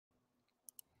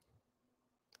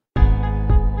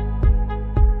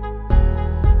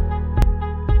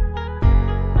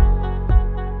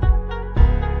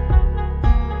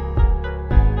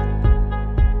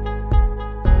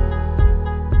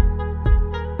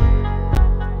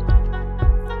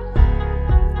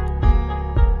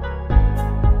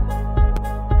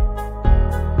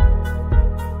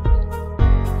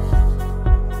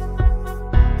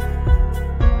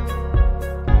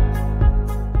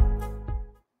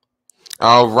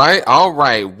All right, all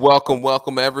right.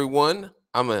 Welcome, everyone.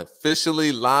 I'm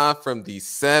officially live from the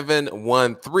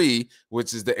 713,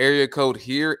 which is the area code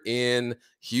here in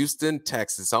Houston,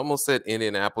 Texas. I almost said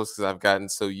Indianapolis because I've gotten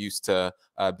so used to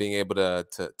being able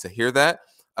to hear that.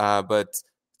 But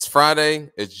it's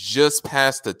Friday. It's just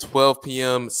past the 12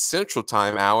 p.m. Central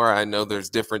Time hour. I know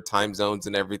there's different time zones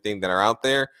and everything that are out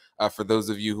there. For those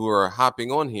of you who are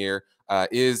hopping on here,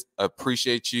 is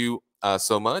appreciate you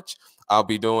so much. I'll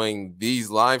be doing these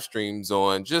live streams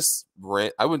on just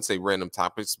I wouldn't say random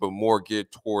topics, but more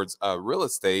geared towards real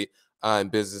estate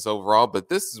and business overall. But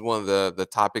this is one of the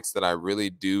topics that I really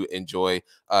do enjoy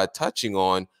touching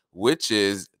on, which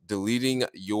is deleting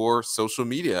your social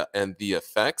media and the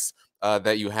effects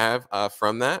that you have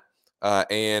from that.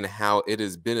 And how it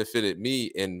has benefited me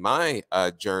in my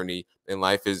journey in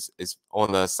life is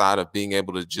on the side of being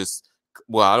able to just,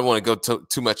 well, I don't want to go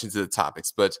too much into the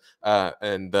topics, but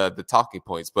and the talking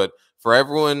points. But for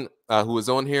everyone who is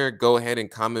on here, go ahead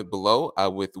and comment below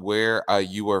with where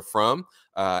you are from.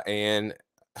 And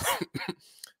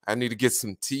I need to get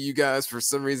some tea, you guys. For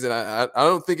some reason, I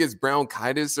don't think it's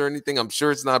bronchitis or anything. I'm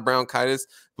sure it's not bronchitis,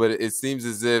 but it seems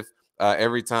as if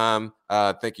every time.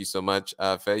 Thank you so much,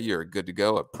 Faye. You're good to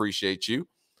go. Appreciate you.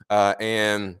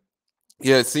 And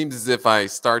yeah, it seems as if I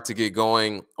start to get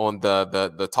going on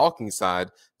the talking side.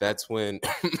 That's when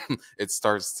it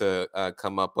starts to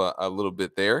come up a little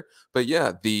bit there. But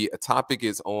yeah, the topic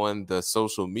is on the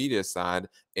social media side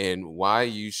and why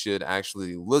you should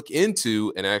actually look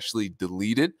into and actually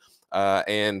delete it.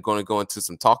 And going to go into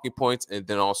some talking points and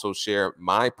then also share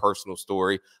my personal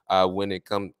story when it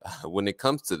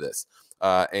comes to this.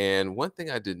 And one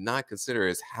thing I did not consider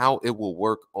is how it will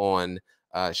work on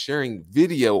sharing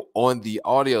video on the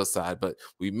audio side, but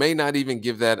we may not even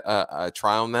give that a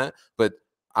try on that. But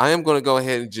I am going to go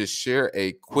ahead and just share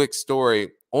a quick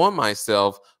story on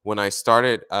myself when I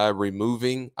started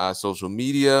removing social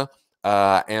media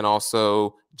and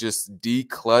also just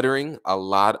decluttering a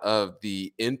lot of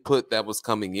the input that was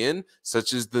coming in,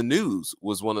 such as the news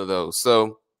was one of those.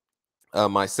 So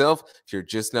myself, if you're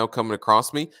just now coming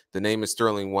across me, the name is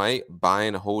Sterling White, buy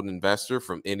and hold investor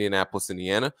from Indianapolis,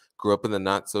 Indiana. Grew up in the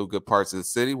not so good parts of the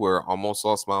city where I almost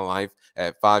lost my life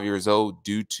at 5 years old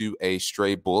due to a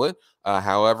stray bullet.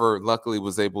 However, luckily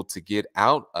was able to get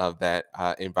out of that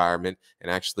environment and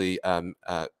actually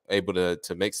able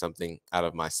to make something out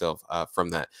of myself from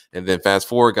that. And then fast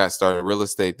forward, got started in real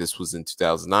estate. This was in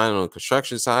 2009 on the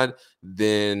construction side.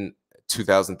 Then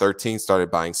 2013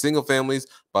 started buying single families,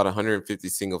 bought 150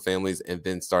 single families, and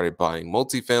then started buying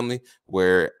multifamily,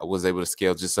 where I was able to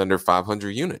scale just under 500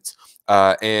 units.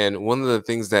 And one of the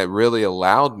things that really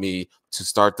allowed me to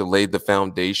start to lay the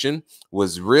foundation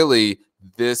was really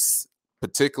this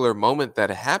particular moment that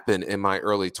happened in my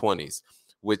early 20s,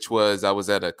 which was I was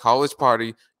at a college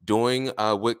party doing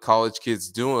what college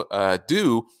kids do,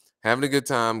 having a good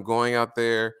time, going out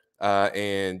there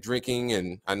and drinking.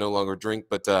 And I no longer drink,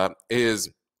 but is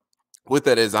with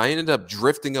that is I ended up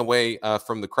drifting away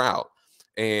from the crowd.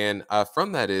 And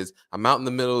from that is I'm out in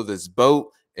the middle of this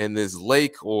boat and this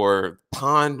lake or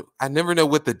pond. I never know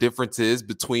what the difference is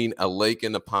between a lake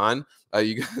and a pond.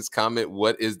 You guys comment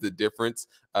what is the difference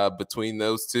between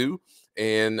those two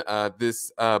and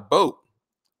this boat.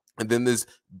 And then this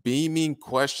beaming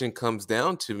question comes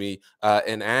down to me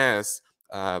and asks,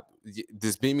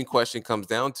 this beaming question comes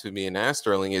down to me and asks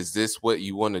Sterling, is this what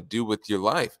you want to do with your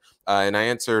life? And I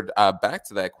answered back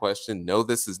to that question, no,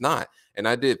 this is not. And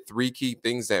I did three key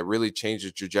things that really changed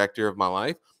the trajectory of my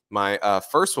life. My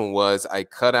first one was I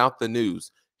cut out the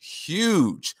news.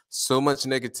 Huge. So much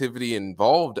negativity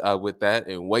involved with that.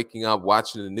 And waking up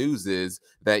watching the news is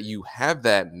that you have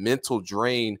that mental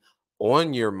drain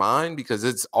on your mind because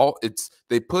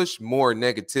they push more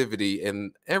negativity,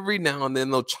 and every now and then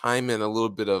they'll chime in a little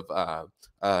bit of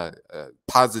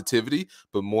positivity,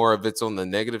 but more of it's on the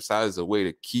negative side as a way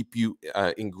to keep you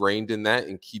ingrained in that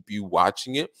and keep you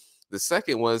watching it. The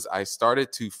second was I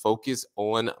started to focus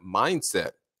on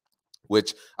mindset,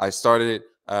 which I started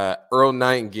Earl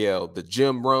Nightingale, the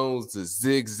Jim Rohns, the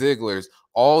Zig Ziglars,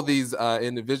 all these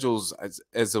individuals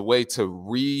as a way to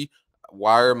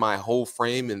rewire my whole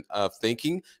frame of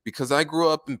thinking, because I grew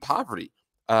up in poverty.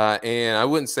 And I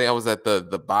wouldn't say I was at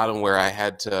the bottom where I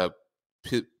had to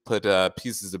put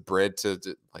pieces of bread to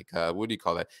like, what do you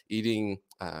call that? Eating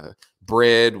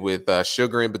bread with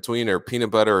sugar in between or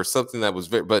peanut butter or something that was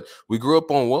very, but we grew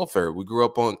up on welfare. We grew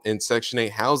up in Section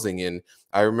 8 housing. And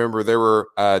I remember there were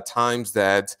times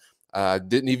that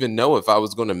didn't even know if I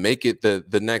was going to make it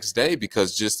the next day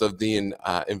because just of the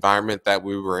environment that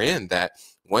we were in, that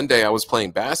one day I was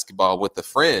playing basketball with a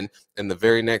friend, and the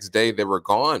very next day they were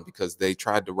gone because they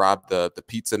tried to rob the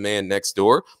pizza man next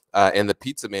door, and the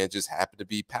pizza man just happened to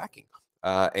be packing,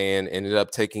 and ended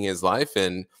up taking his life.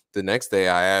 And the next day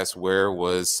I asked where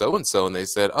was so and so, and they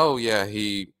said, "Oh yeah,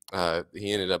 he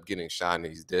ended up getting shot and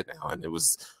he's dead now." And it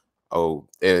was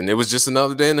just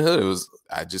another day in the hood.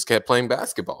 I just kept playing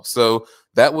basketball. So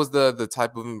that was the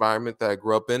type of environment that I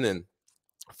grew up in. And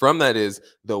from that is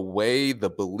the way the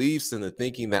beliefs and the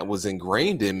thinking that was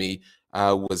ingrained in me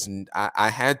I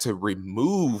had to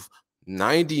remove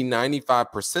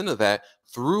 95% of that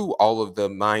through all of the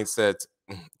mindsets,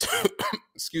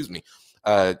 excuse me,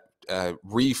 uh,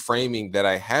 reframing that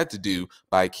I had to do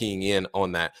by keying in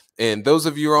on that. And those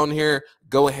of you on here,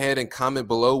 go ahead and comment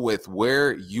below with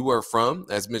where you are from.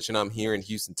 As mentioned, I'm here in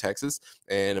Houston, Texas,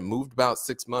 and I moved about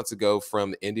 6 months ago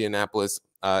from Indianapolis,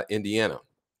 Indiana.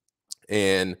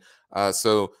 And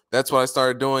so that's what I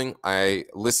started doing. I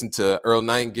listened to Earl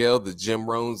Nightingale, the Jim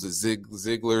Rohns, the Zig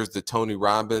Ziglars, the Tony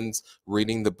Robbins,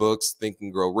 reading the books Think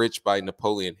and Grow Rich by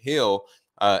Napoleon Hill.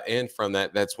 And from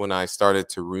that, that's when I started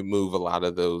to remove a lot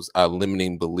of those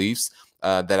limiting beliefs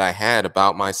that I had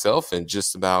about myself and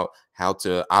just about how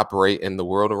to operate in the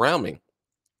world around me.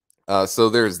 So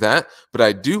there's that. But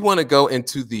I do want to go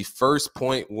into the first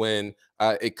point when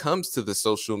it comes to the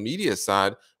social media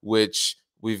side, which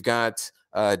we've got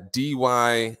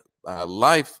DY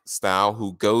Lifestyle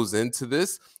who goes into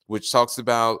this, which talks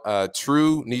about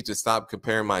true need to stop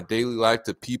comparing my daily life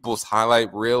to people's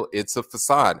highlight reel. It's a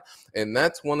facade. And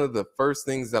that's one of the first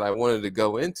things that I wanted to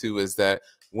go into, is that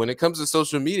when it comes to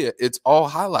social media, it's all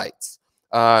highlights.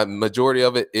 Majority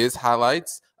of it is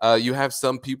highlights. You have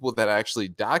some people that actually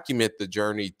document the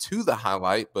journey to the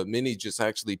highlight, but many just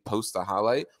actually post the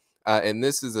highlight. And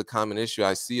this is a common issue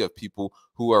I see of people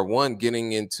who are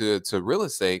getting into real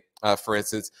estate. For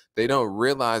instance, they don't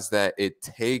realize that it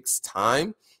takes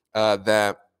time.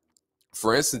 That,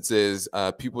 for instance, is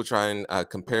people try and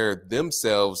compare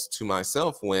themselves to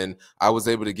myself when I was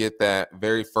able to get that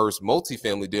very first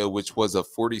multifamily deal, which was a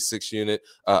 46-unit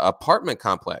apartment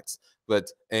complex.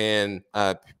 And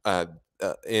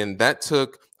that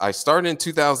took, I started in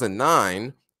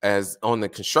 2009 as on the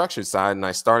construction side, and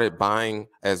I started buying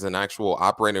as an actual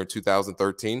operator in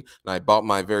 2013, and I bought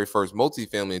my very first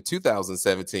multifamily in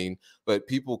 2017. But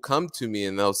people come to me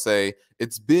and they'll say,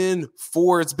 it's been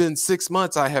 6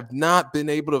 months, I have not been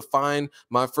able to find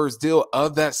my first deal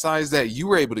of that size that you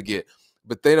were able to get.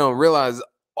 But they don't realize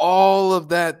all of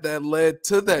that led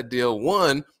to that deal.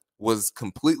 One was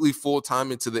completely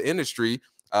full-time into the industry.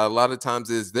 A lot of times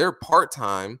is they're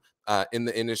part-time in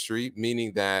the industry,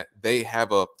 meaning that they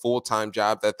have a full-time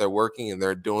job that they're working and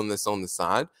they're doing this on the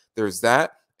side. There's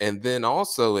that. And then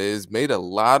also is made a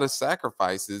lot of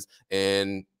sacrifices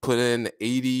and put in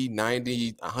 80,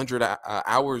 90, 100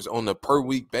 hours on a per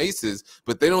week basis,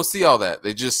 but they don't see all that.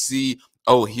 They just see,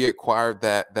 oh, he acquired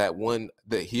that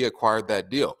he acquired that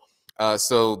deal.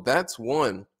 So that's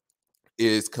one,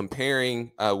 is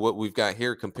comparing what we've got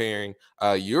here, comparing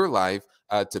your life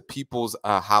to people's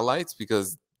highlights,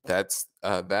 because that's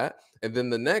that. And then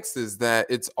the next is that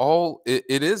it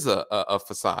is a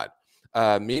facade,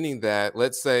 meaning that,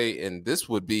 let's say, and this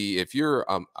would be if you're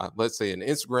let's say an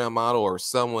Instagram model or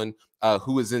someone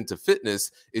who is into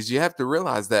fitness, is you have to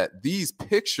realize that these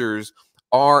pictures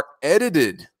are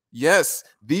edited. Yes,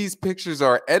 these pictures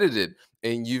are edited,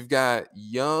 and you've got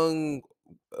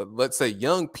let's say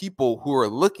young people who are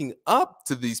looking up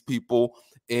to these people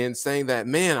and saying that,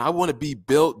 man, I want to be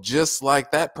built just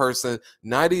like that person,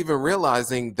 not even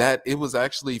realizing that it was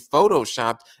actually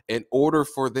photoshopped in order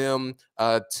for them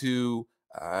to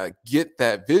get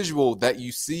that visual that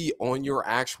you see on your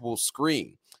actual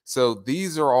screen. So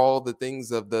these are all the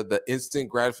things of the instant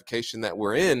gratification that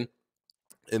we're in.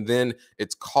 And then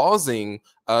it's causing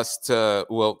us to,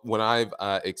 well, what I've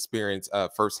experienced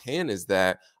firsthand is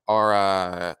that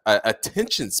our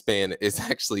attention span is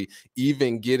actually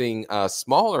even getting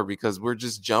smaller because we're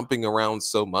just jumping around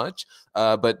so much.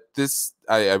 But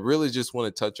I really just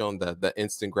want to touch on the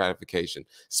instant gratification,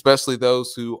 especially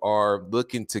those who are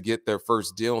looking to get their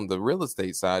first deal on the real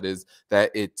estate side, is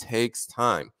that it takes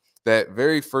time. That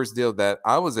very first deal that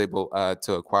I was able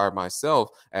to acquire myself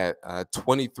at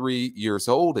 23 years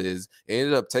old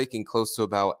ended up taking close to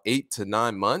about 8 to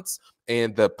 9 months.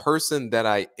 And the person that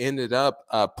I ended up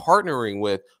partnering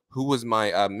with, who was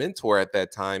my mentor at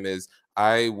that time, is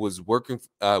I was working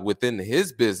within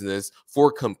his business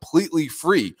for completely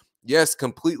free. Yes,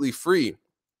 completely free.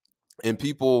 And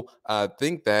people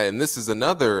think that, and this is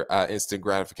another instant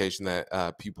gratification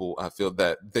that people feel,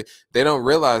 that they don't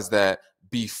realize that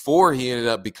before he ended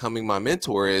up becoming my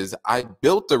mentor is I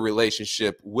built a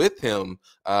relationship with him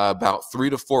about 3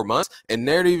 to 4 months, and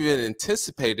never even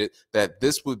anticipated that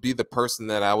this would be the person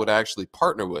that I would actually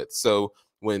partner with. So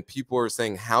when people are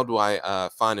saying, how do I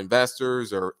find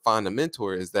investors or find a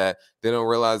mentor, is that they don't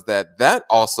realize that that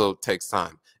also takes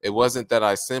time. It wasn't that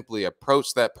I simply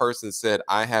approached that person and said,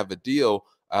 I have a deal.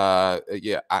 I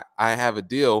have a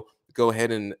deal. Go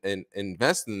ahead and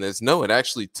invest in this. No, it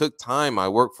actually took time. I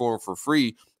worked for him for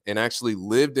free and actually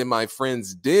lived in my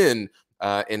friend's den.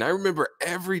 And I remember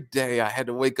every day I had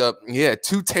to wake up. He had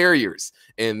 2 terriers,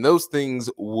 and those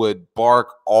things would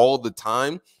bark all the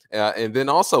time. And then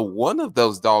also, one of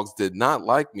those dogs did not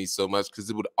like me so much because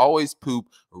it would always poop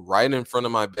right in front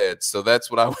of my bed. So that's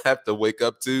what I would have to wake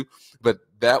up to. But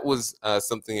that was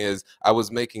something, is I was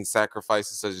making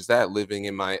sacrifices such as that, living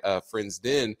in my friend's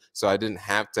den, so I didn't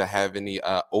have to have any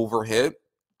overhead,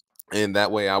 and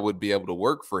that way I would be able to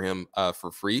work for him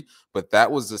for free. But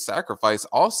that was the sacrifice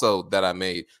also that I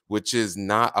made, which is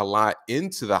not a lot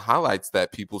into the highlights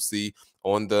that people see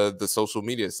on the social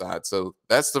media side. So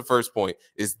that's the first point,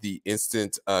 is the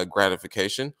instant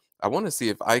gratification. I want to see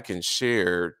if I can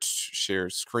share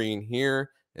screen here,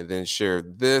 and then share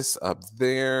this up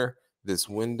there, this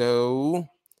window.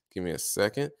 Give me a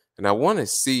second. And I want to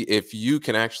see if you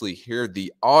can actually hear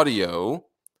the audio.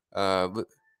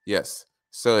 Yes.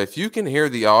 So if you can hear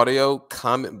the audio,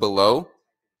 comment below.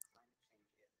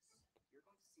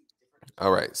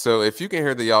 All right. So if you can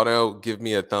hear the audio, give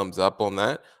me a thumbs up on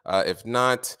that. If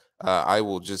not, I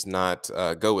will just not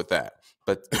go with that.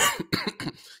 But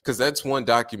because that's one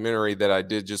documentary that I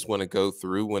did just want to go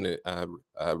through when it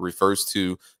refers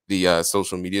to the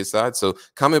social media side. So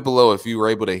comment below if you were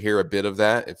able to hear a bit of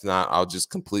that. If not, I'll just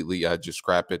completely just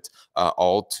scrap it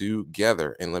all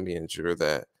together. And let me ensure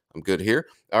that I'm good here.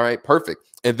 All right, perfect.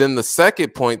 And then the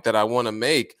second point that I want to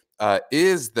make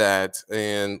is that,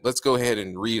 and let's go ahead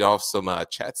and read off some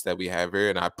chats that we have here.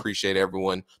 And I appreciate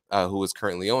everyone who is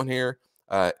currently on here.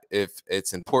 If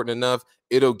it's important enough,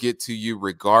 it'll get to you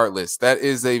regardless. That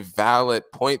is a valid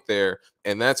point there.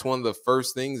 And that's one of the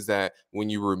first things that when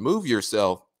you remove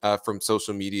yourself from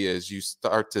social media, is you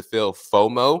start to feel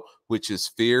FOMO, which is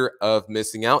fear of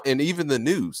missing out. And even the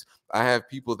news. I have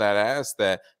people that ask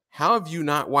that, how have you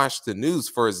not watched the news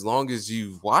for as long as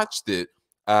you've watched it?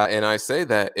 And I say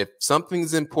that if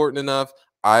something's important enough,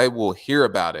 I will hear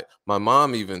about it. My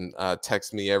mom even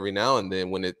texts me every now and then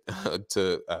when it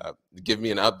to give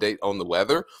me an update on the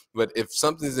weather. But if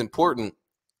something's important,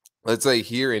 let's say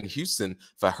here in Houston,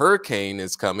 if a hurricane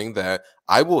is coming, that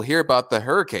I will hear about the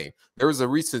hurricane. There was a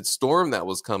recent storm that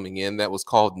was coming in that was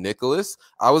called Nicholas.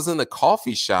 I was in a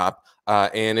coffee shop,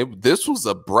 and this was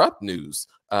abrupt news.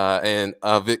 And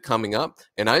of it coming up,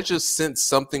 and I just sensed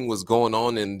something was going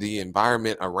on in the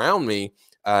environment around me,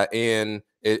 and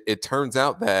it turns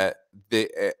out that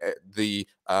the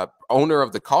owner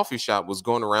of the coffee shop was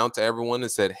going around to everyone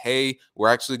and said, "Hey, we're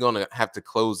actually going to have to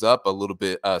close up a little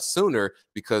bit sooner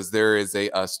because there is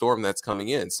a storm that's coming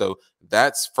in." So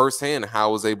that's firsthand how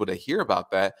I was able to hear about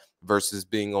that versus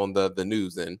being on the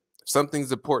news. And if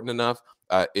something's important enough,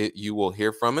 you will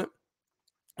hear from it.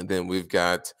 And then we've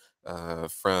got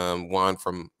from Juan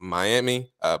from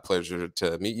Miami. Pleasure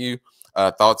to meet you.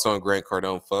 Thoughts on Grant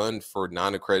Cardone Fund for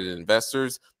non-accredited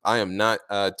investors? I am not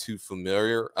too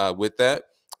familiar with that.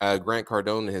 Grant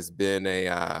Cardone has been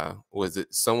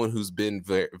someone who's been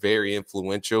very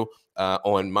influential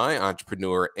on my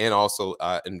entrepreneur and also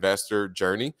investor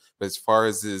journey. But as far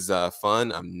as his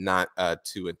fund, I'm not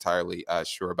too entirely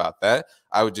sure about that.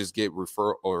 I would just get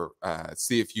refer or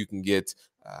see if you can get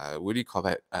what do you call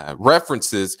that?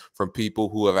 References from people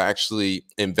who have actually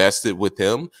invested with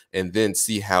him, and then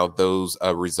see how those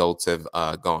results have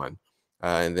gone.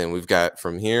 And then we've got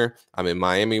from here, I'm in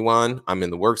Miami, Juan. I'm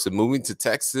in the works of moving to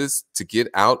Texas to get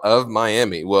out of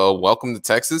Miami. Well, welcome to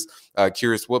Texas.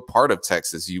 Curious what part of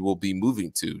Texas you will be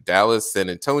moving to. Dallas, San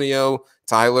Antonio,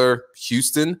 Tyler,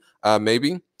 Houston,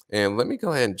 maybe. And let me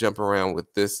go ahead and jump around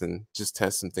with this and just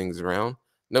test some things around.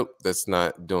 Nope, that's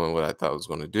not doing what I thought I was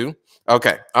going to do.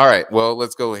 Okay, all right. Well,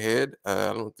 let's go ahead.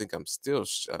 I don't think I'm still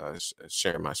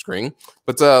sharing my screen,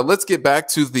 but let's get back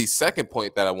to the second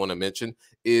point that I want to mention,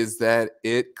 is that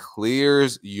it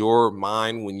clears your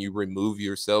mind when you remove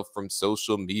yourself from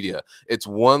social media. It's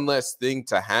one less thing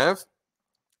to have.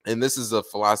 And this is a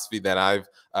philosophy that I've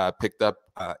picked up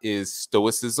is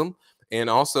stoicism. And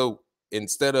also,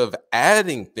 instead of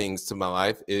adding things to my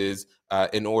life, is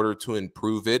in order to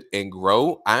improve it and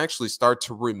grow, I actually start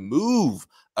to remove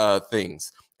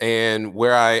things. And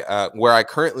where I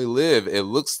currently live, it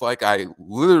looks like I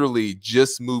literally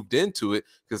just moved into it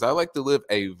because I like to live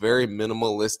a very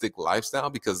minimalistic lifestyle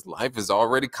because life is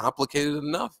already complicated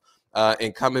enough.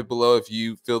 And comment below if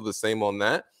you feel the same on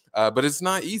that. But it's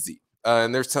not easy.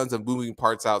 And there's tons of moving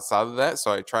parts outside of that.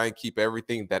 So I try and keep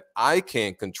everything that I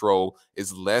can control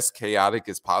as less chaotic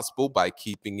as possible by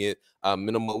keeping it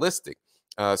minimalistic.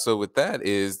 So with that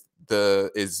is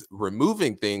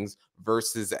removing things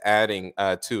versus adding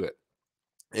to it.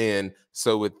 And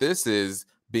so with this is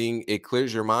being it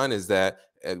clears your mind is that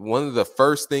one of the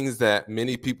first things that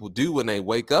many people do when they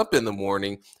wake up in the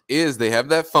morning is they have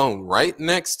that phone right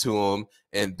next to them,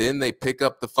 and then they pick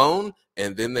up the phone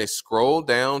and then they scroll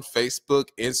down Facebook,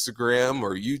 Instagram,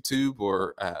 or YouTube,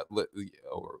 or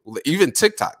even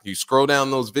TikTok. You scroll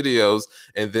down those videos,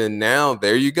 and then now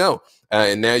there you go,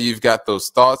 and now you've got those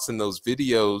thoughts and those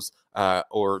videos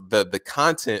or the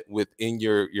content within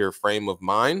your frame of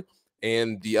mind.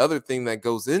 And the other thing that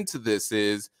goes into this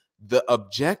is the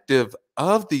objective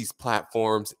of these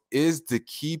platforms is to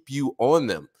keep you on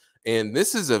them. And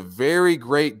this is a very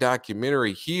great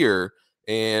documentary here,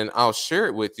 and I'll share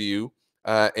it with you.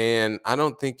 And I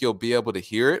don't think you'll be able to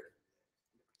hear it.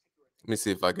 Let me see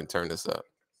if I can turn this up.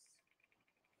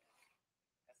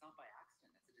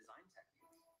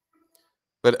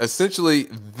 But essentially,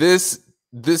 this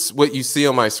what you see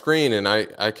on my screen, and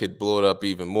I could blow it up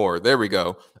even more. There we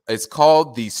go. It's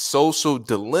called The Social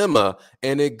Dilemma,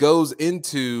 and it goes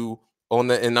into on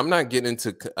the. And I'm not getting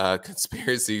into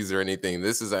conspiracies or anything.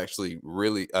 This is actually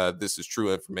really this is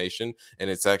true information, and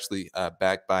it's actually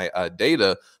backed by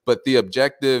data. But the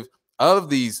objective of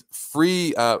these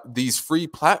free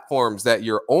platforms that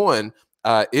you're on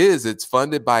is it's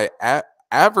funded by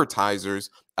advertisers,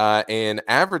 and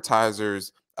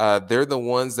advertisers, they're the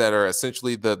ones that are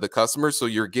essentially the customers. So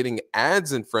you're getting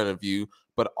ads in front of you,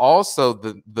 but also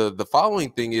the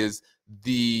following thing is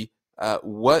the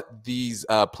what these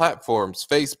platforms,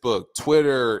 Facebook,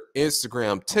 Twitter,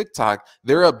 Instagram, TikTok,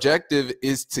 their objective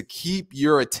is to keep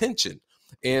your attention,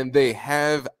 and they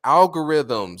have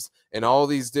algorithms and all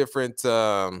these different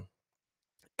what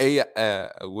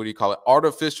do you call it,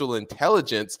 artificial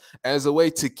intelligence as a way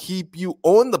to keep you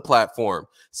on the platform.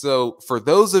 So for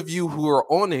those of you who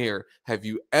are on here, have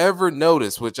you ever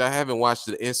noticed, which I haven't watched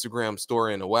the Instagram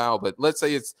story in a while, but let's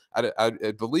say it's I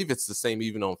believe it's the same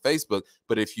even on Facebook,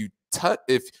 but if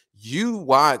you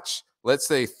watch, let's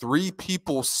say, 3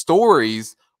 people's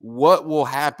stories, what will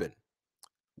happen?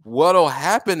 What'll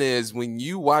happen is when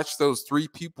you watch those 3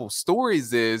 people's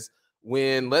stories is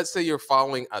when, let's say, you're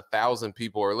following 1,000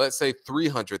 people, or let's say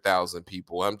 300,000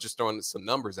 people. I'm just throwing some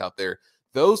numbers out there.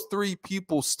 Those 3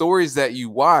 people's stories that you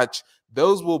watch,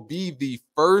 those will be the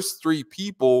first 3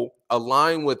 people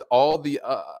aligned with all the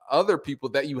other people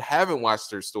that you haven't watched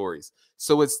their stories.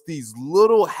 So it's these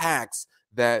little hacks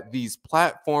that these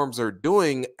platforms are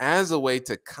doing as a way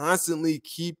to constantly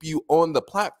keep you on the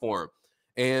platform.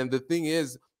 And the thing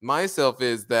is, myself,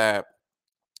 is that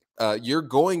you're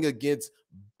going against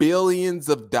billions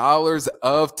of dollars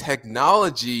of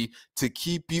technology to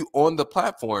keep you on the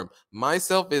platform.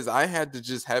 Myself is I had to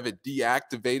just have it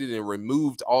deactivated and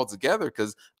removed altogether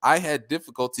because I had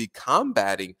difficulty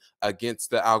combating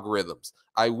against the algorithms.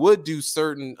 I would do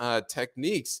certain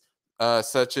techniques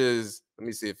such as, let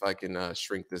me see if I can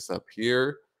shrink this up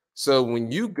here. So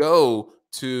when you go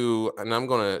to, and I'm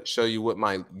going to show you what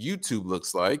my YouTube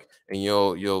looks like, and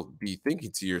you'll be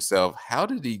thinking to yourself, how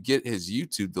did he get his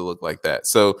YouTube to look like that?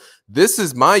 So this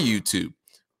is my YouTube.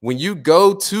 When you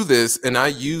go to this, and I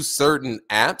use certain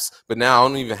apps, but now I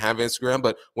don't even have Instagram,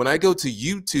 but when I go to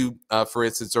YouTube, for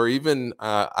instance, or even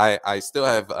I still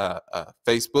have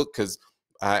Facebook because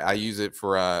I use it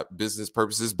for business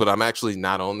purposes, but I'm actually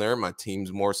not on there. My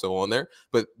team's more so on there.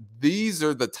 But these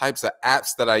are the types of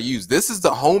apps that I use. This is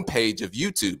the homepage of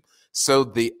YouTube. So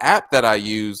the app that I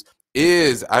use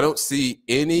is, I don't see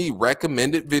any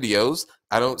recommended videos.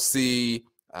 I don't see,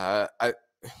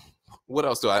 what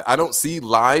else do I don't see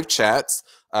live chats.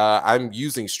 I'm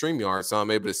using StreamYard, so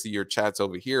I'm able to see your chats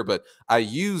over here. But I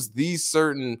use these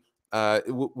certain,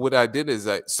 what I did is,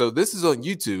 so this is on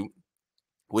YouTube.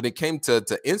 When it came to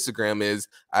Instagram, is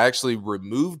I actually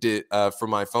removed it from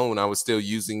my phone. I was still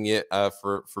using it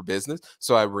for business,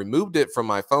 so I removed it from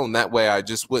my phone. That way I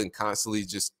just wouldn't constantly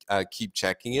just keep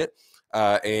checking it.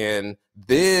 And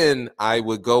then I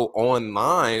would go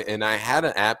online, and I had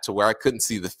an app to where I couldn't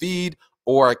see the feed,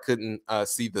 or I couldn't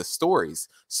see the stories.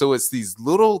 So it's these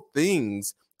little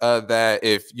things that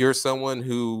if you're someone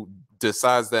who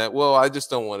decides that, well, I just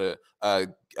don't want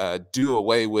to do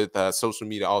away with social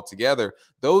media altogether,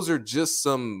 those are just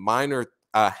some minor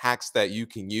hacks that you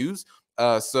can use.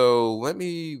 So let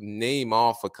me name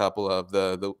off a couple of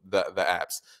the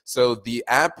apps. So the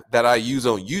app that I use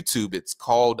on YouTube, it's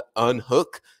called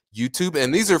Unhook YouTube,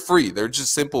 and these are free. They're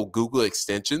just simple Google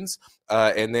extensions,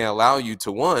 and they allow you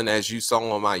to, one, as you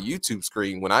saw on my YouTube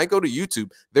screen, when I go to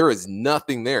YouTube, there is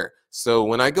nothing there. So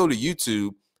when I go to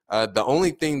YouTube, the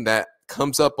only thing that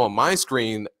comes up on my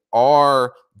screen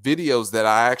are videos that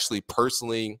I actually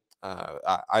personally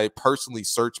I personally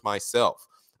search myself.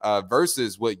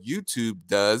 Versus what YouTube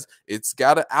does, it's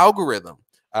got an algorithm,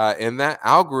 and that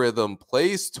algorithm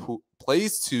plays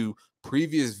to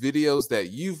previous videos that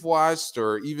you've watched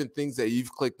or even things that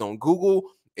you've clicked on Google,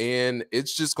 and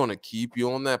it's just going to keep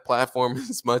you on that platform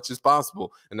as much as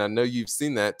possible. And I know you've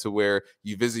seen that, to where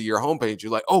you visit your homepage,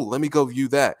 you're like, oh, let me go view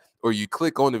that. Or you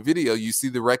click on the video, you see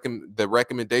the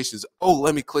recommendations. Oh,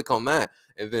 let me click on that.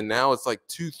 And then now it's like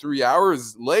 2-3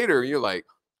 hours later, you're like,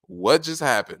 what just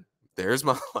happened? There's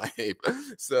my life.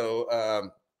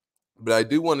 So, but I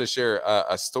do want to share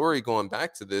a story going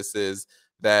back to this, is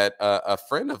that a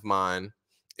friend of mine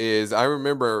is, I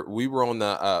remember we were on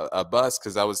a bus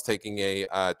because I was taking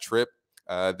a trip.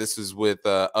 This is with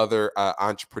other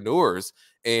entrepreneurs.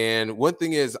 And one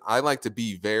thing is, I like to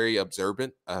be very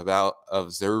observant, I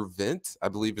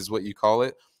believe is what you call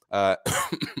it, uh,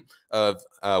 of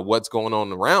what's going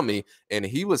on around me. And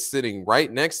he was sitting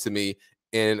right next to me.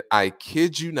 And I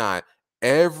kid you not,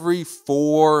 every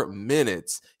 4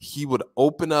 minutes he would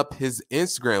open up his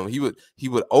Instagram. He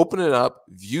would open it up,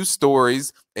 view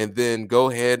stories, and then go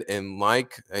ahead and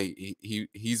like,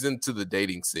 he's into the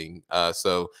dating scene.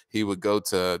 So he would go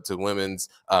to women's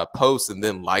posts and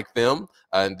then like them,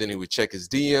 and then he would check his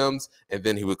DMs, and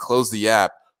then he would close the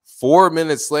app. 4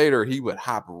 minutes later, he would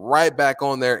hop right back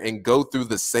on there and go through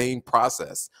the same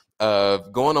process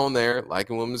of going on there,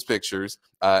 liking women's pictures,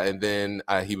 and then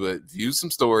he would view some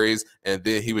stories, and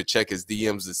then he would check his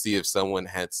DMs to see if someone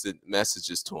had sent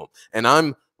messages to him. And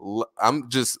I'm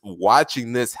just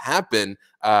watching this happen,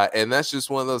 and that's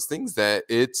just one of those things that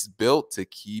it's built to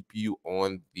keep you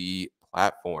on the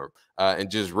platform, and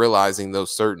just realizing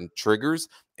those certain triggers.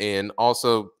 And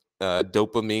also,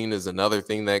 dopamine is another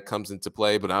thing that comes into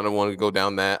play, but I don't want to go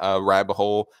down that rabbit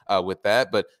hole with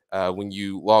that. But when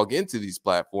you log into these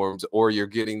platforms, or you're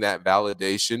getting that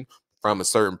validation from a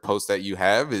certain post that you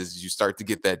have, is you start to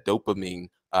get that dopamine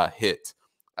hit.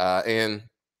 And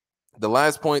the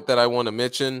last point that I want to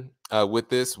mention with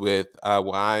this, with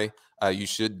why you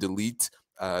should delete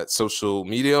social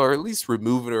media, or at least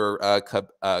remove it, or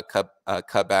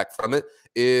cut back from it,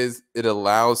 is it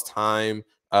allows time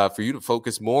for you to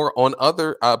focus more on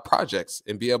other projects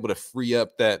and be able to free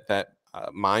up that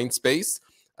mind space.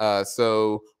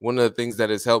 So one of the things that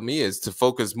has helped me is to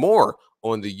focus more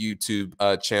on the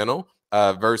YouTube channel,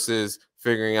 versus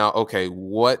figuring out, okay,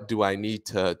 what do I need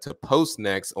to post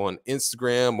next on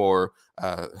Instagram or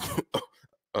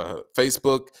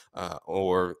Facebook,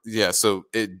 or yeah. So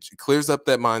it clears up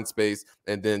that mind space,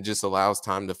 and then just allows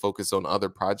time to focus on other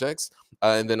projects,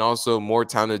 and then also more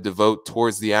time to devote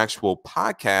towards the actual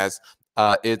podcast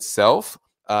itself,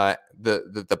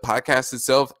 the podcast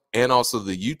itself, and also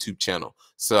the YouTube channel.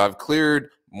 So I've cleared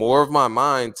more of my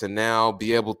mind to now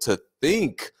be able to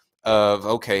think of,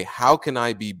 okay, how can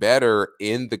I be better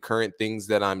in the current things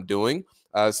that I'm doing?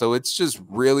 So it's just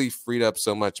really freed up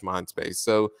so much mind space.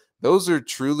 So those are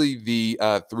truly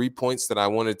the 3 points that I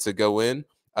wanted to go in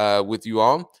with you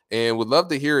all, and would love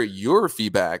to hear your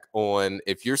feedback on,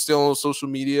 if you're still on social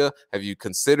media, have you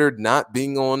considered not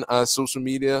being on social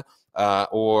media,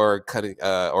 or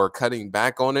cutting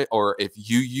back on it, or if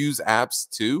you use apps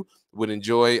too. Would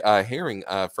enjoy hearing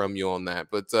from you on that.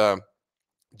 But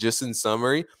just in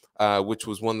summary, which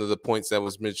was one of the points that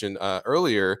was mentioned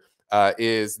earlier,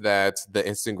 is that the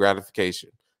instant gratification.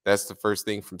 That's the first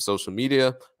thing from social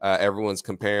media. Everyone's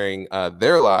comparing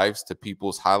their lives to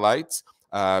people's highlights.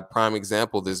 Prime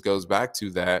example, this goes back to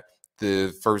that.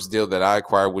 The first deal that I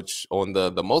acquired, which on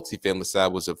the multifamily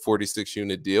side, was a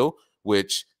 46-unit deal,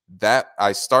 which that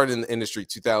I started in the industry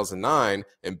 2009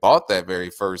 and bought that very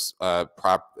first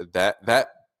that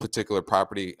particular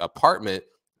property apartment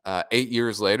 8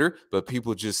 years later. But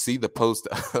people just see the post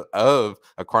of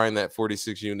acquiring that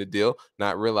 46-unit deal,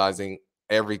 not realizing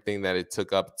everything that it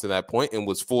took up to that point, and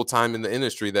was full-time in the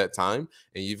industry that time.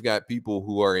 And you've got people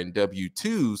who are in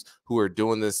W-2s who are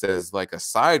doing this as like a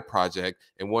side project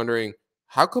and wondering,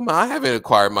 how come I haven't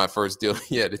acquired my first deal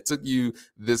yet? It took you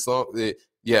this long.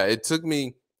 It took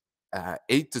me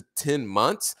 8 to 10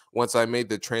 months once I made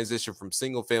the transition from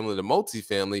single family to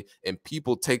multifamily, and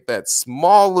people take that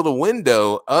small little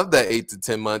window of that 8 to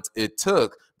 10 months it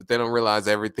took, but they don't realize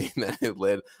everything that it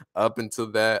led up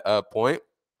until that point.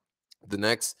 The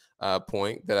next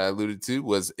point that I alluded to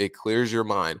was it clears your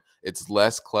mind. It's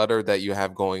less clutter that you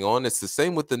have going on. It's the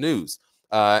same with the news.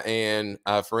 And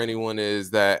for anyone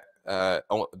is that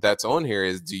that's on here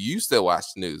is, do you still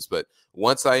watch the news? But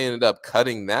once I ended up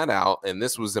cutting that out, and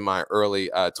this was in my early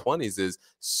 20s, is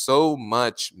so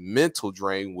much mental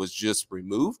drain was just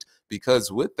removed,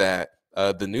 because with that,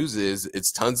 the news is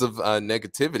it's tons of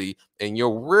negativity, and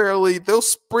they'll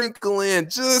sprinkle in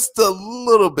just a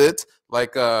little bit,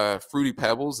 like Fruity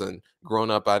Pebbles. And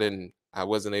growing up, I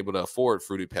wasn't able to afford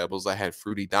Fruity Pebbles. I had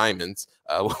Fruity Diamonds,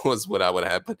 was what I would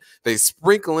have. But they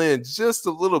sprinkle in just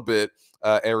a little bit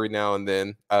every now and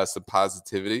then, some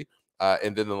positivity.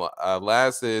 And then the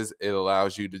last is it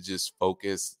allows you to just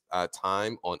focus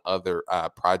time on other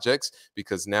projects,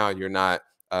 because now you're not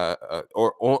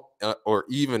or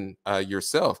even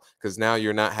yourself, because now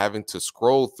you're not having to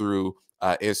scroll through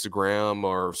Instagram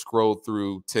or scroll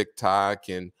through TikTok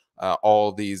and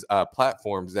all these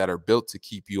platforms that are built to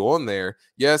keep you on there.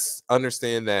 Yes,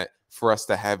 understand that for us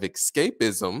to have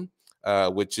escapism,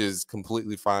 which is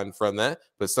completely fine from that,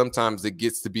 but sometimes it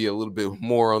gets to be a little bit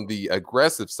more on the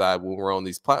aggressive side when we're on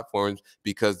these platforms,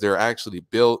 because they're actually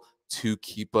built to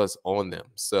keep us on them.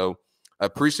 So I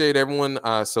appreciate everyone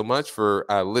so much for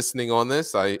listening on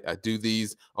this. I do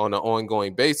these on an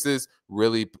ongoing basis,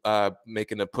 really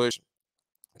making a push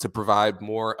to provide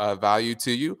more value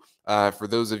to you. For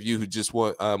those of you who just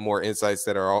want more insights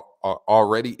that are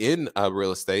already in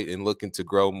real estate and looking to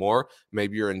grow more,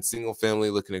 maybe you're in single family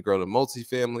looking to grow to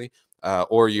multifamily,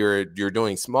 or you're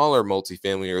doing smaller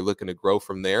multifamily or looking to grow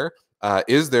from there.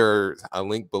 Is there a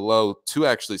link below to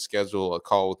actually schedule a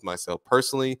call with myself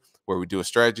personally, where we do a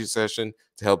strategy session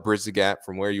to help bridge the gap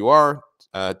from where you are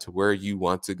to where you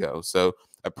want to go. So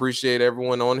appreciate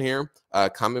everyone on here.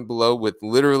 Comment below with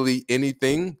literally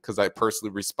anything, because I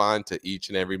personally respond to each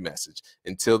and every message.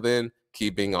 Until then,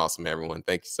 keep being awesome, everyone.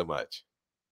 Thank you so much.